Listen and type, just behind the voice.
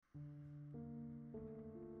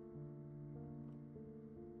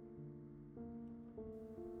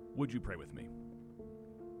Would you pray with me?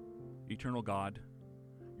 Eternal God,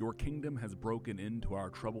 your kingdom has broken into our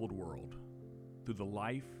troubled world through the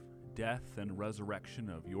life, death, and resurrection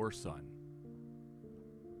of your Son.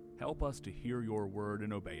 Help us to hear your word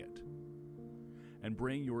and obey it, and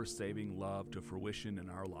bring your saving love to fruition in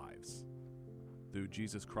our lives. Through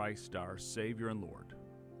Jesus Christ, our Savior and Lord,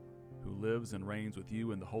 who lives and reigns with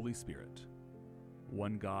you in the Holy Spirit,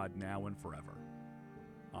 one God, now and forever.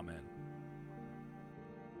 Amen.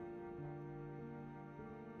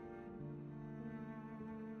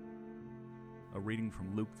 A reading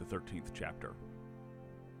from Luke, the 13th chapter.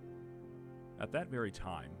 At that very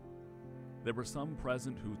time, there were some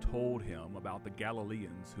present who told him about the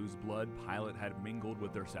Galileans whose blood Pilate had mingled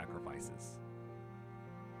with their sacrifices.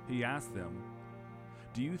 He asked them,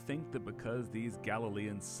 "Do you think that because these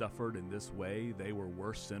Galileans suffered in this way, they were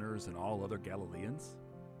worse sinners than all other Galileans?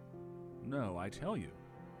 No, I tell you.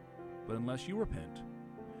 But unless you repent,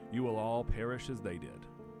 you will all perish as they did.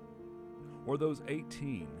 Or those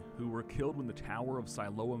 18 who were killed when the Tower of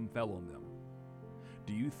Siloam fell on them.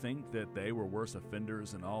 Do you think that they were worse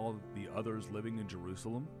offenders than all the others living in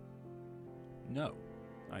Jerusalem? No,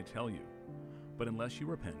 I tell you. But unless you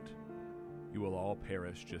repent, you will all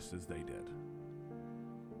perish just as they did."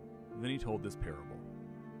 Then he told this parable.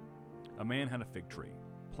 A man had a fig tree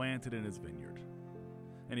planted in his vineyard,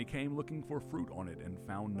 and he came looking for fruit on it and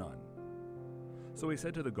found none. So he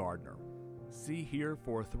said to the gardener, "See here,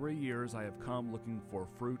 for 3 years I have come looking for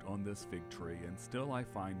fruit on this fig tree, and still I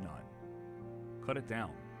find none. Cut it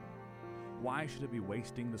down. Why should it be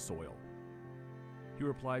wasting the soil?" He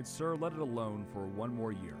replied, "Sir, let it alone for 1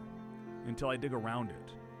 more year, until I dig around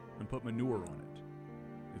it and put manure on it.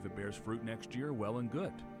 If it bears fruit next year, well and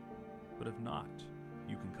good. But if not,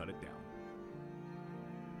 you can cut it down."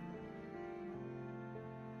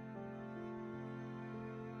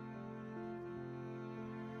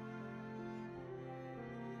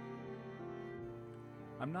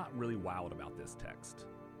 I'm not really wild about this text.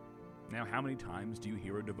 Now, how many times do you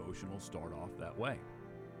hear a devotional start off that way?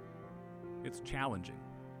 It's challenging,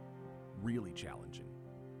 really challenging.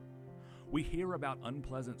 We hear about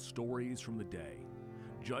unpleasant stories from the day,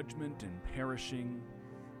 judgment and perishing.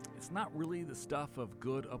 It's not really the stuff of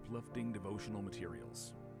good, uplifting devotional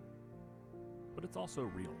materials. But it's also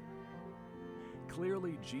real.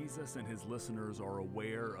 Clearly, Jesus and his listeners are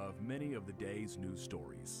aware of many of the day's news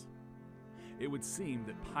stories. It would seem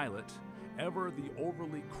that Pilate, ever the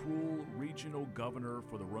overly cruel regional governor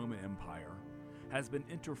for the Roman Empire, has been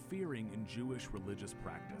interfering in Jewish religious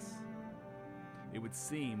practice. It would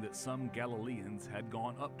seem that some Galileans had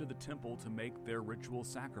gone up to the temple to make their ritual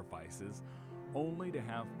sacrifices, only to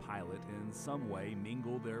have Pilate in some way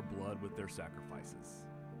mingle their blood with their sacrifices.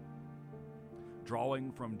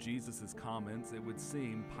 Drawing from Jesus' comments, it would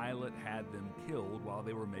seem Pilate had them killed while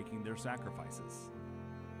they were making their sacrifices.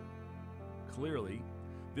 Clearly,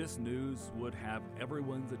 this news would have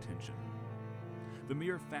everyone's attention. The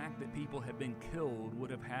mere fact that people had been killed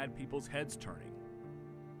would have had people's heads turning.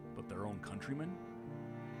 But their own countrymen,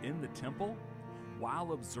 in the temple,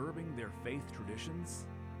 while observing their faith traditions,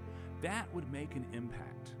 that would make an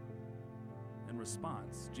impact. In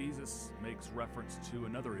response, Jesus makes reference to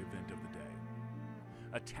another event of the day.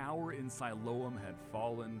 A tower in Siloam had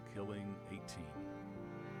fallen, killing 18.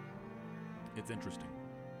 It's interesting.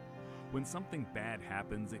 When something bad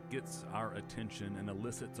happens, it gets our attention and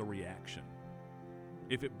elicits a reaction.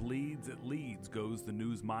 If it bleeds, it leads, goes the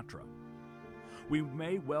news mantra. We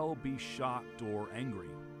may well be shocked or angry.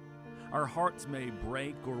 Our hearts may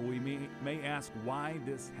break, or we may ask why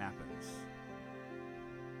this happens.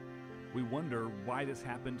 We wonder why this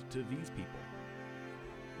happened to these people.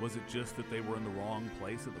 Was it just that they were in the wrong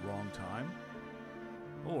place at the wrong time?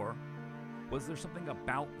 Or was there something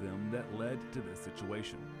about them that led to this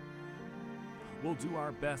situation? We'll do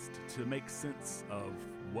our best to make sense of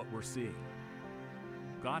what we're seeing.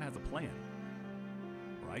 God has a plan,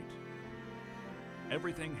 right?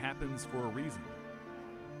 Everything happens for a reason,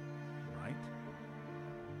 right?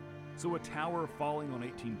 So a tower falling on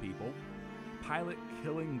 18 people, Pilate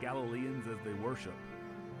killing Galileans as they worship,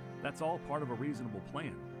 that's all part of a reasonable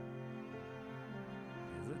plan.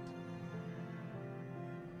 Is it?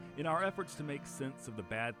 In our efforts to make sense of the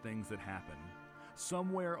bad things that happen,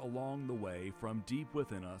 somewhere along the way, from deep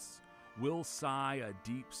within us, we'll sigh a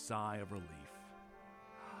deep sigh of relief.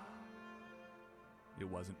 It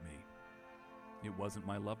wasn't me. It wasn't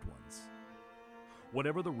my loved ones.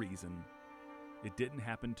 Whatever the reason, it didn't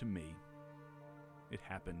happen to me. It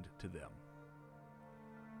happened to them.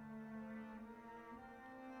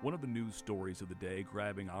 One of the news stories of the day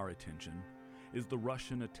grabbing our attention is the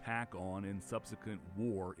Russian attack on and subsequent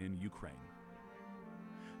war in Ukraine.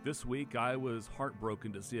 This week, I was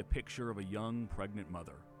heartbroken to see a picture of a young pregnant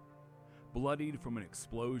mother, bloodied from an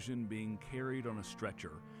explosion, being carried on a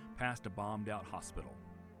stretcher past a bombed-out hospital.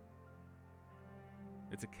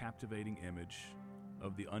 It's a captivating image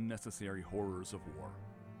of the unnecessary horrors of war.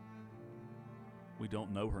 We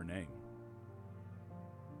don't know her name.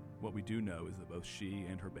 What we do know is that both she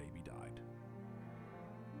and her baby died.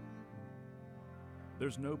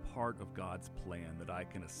 There's no part of God's plan that I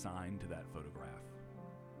can assign to that photograph.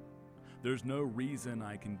 There's no reason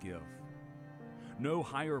I can give. No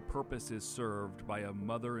higher purpose is served by a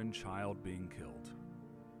mother and child being killed.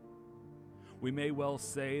 We may well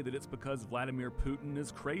say that it's because Vladimir Putin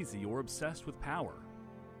is crazy or obsessed with power.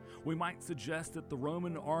 We might suggest that the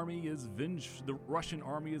Russian army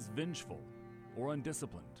is vengeful or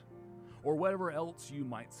undisciplined, or whatever else you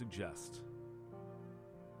might suggest.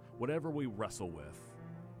 Whatever we wrestle with,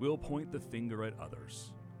 we'll point the finger at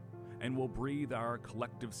others, and we'll breathe our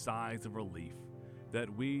collective sighs of relief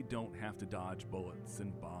that we don't have to dodge bullets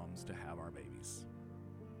and bombs to have our babies.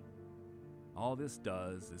 All this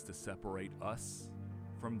does is to separate us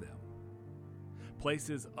from them,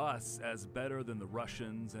 places us as better than the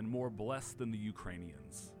Russians and more blessed than the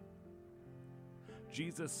Ukrainians.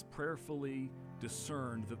 Jesus prayerfully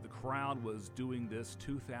discerned that the crowd was doing this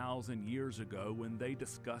 2,000 years ago when they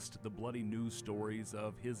discussed the bloody news stories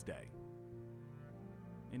of his day.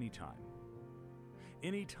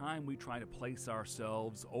 Anytime we try to place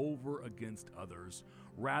ourselves over against others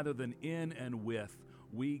rather than in and with,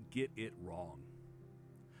 we get it wrong.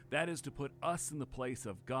 That is to put us in the place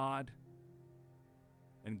of God,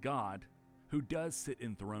 and God, who does sit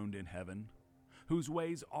enthroned in heaven, whose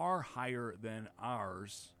ways are higher than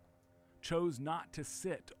ours, chose not to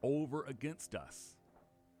sit over against us,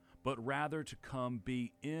 but rather to come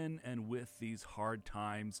be in and with these hard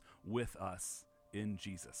times with us in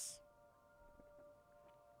Jesus.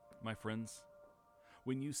 My friends,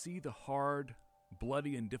 when you see the hard,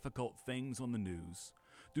 bloody, and difficult things on the news,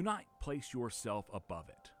 do not place yourself above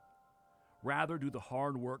it. Rather, do the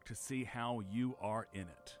hard work to see how you are in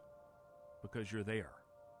it, because you're there.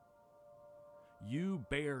 You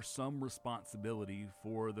bear some responsibility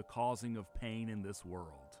for the causing of pain in this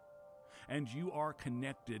world, and you are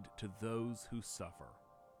connected to those who suffer.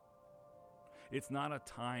 It's not a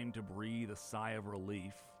time to breathe a sigh of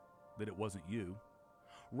relief that it wasn't you.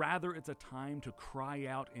 Rather, it's a time to cry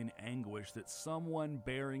out in anguish that someone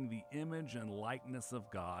bearing the image and likeness of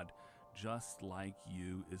God, just like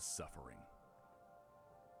you, is suffering.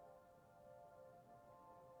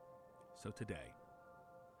 So today,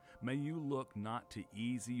 may you look not to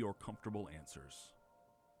easy or comfortable answers.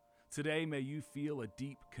 Today, may you feel a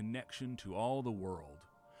deep connection to all the world,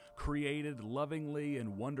 created lovingly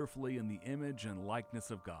and wonderfully in the image and likeness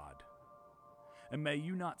of God. And may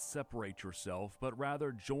you not separate yourself, but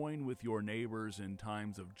rather join with your neighbors in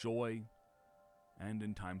times of joy and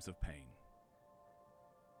in times of pain.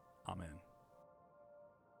 Amen.